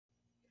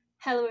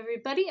Hello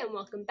everybody and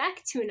welcome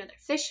back to another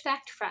Fish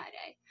Fact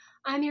Friday.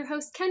 I'm your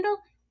host Kendall,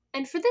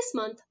 and for this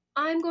month,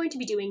 I'm going to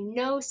be doing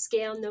No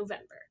Scale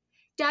November,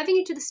 diving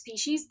into the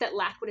species that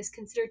lack what is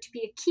considered to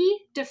be a key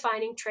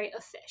defining trait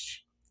of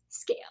fish,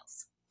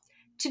 scales.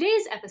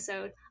 Today's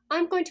episode,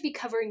 I'm going to be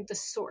covering the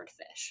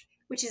swordfish,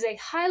 which is a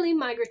highly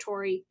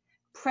migratory,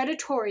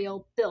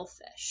 predatorial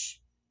billfish.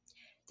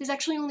 There's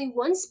actually only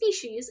one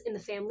species in the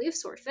family of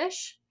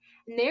swordfish,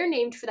 and they are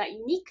named for that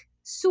unique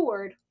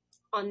sword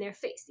on their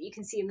face that you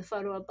can see in the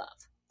photo above.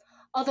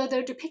 Although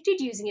they're depicted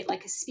using it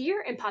like a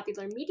spear in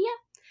popular media,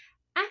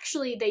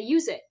 actually they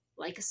use it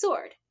like a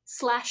sword,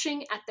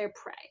 slashing at their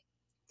prey.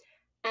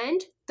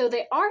 And though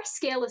they are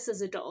scaleless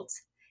as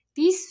adults,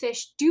 these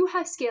fish do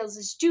have scales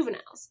as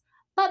juveniles,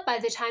 but by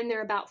the time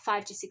they're about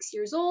 5 to 6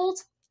 years old,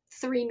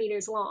 3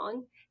 meters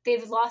long,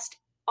 they've lost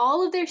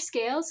all of their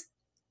scales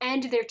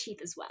and their teeth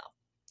as well.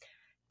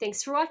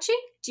 Thanks for watching.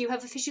 Do you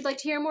have a fish you'd like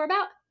to hear more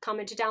about?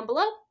 Comment it down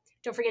below.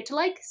 Don't forget to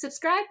like,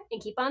 subscribe,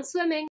 and keep on swimming.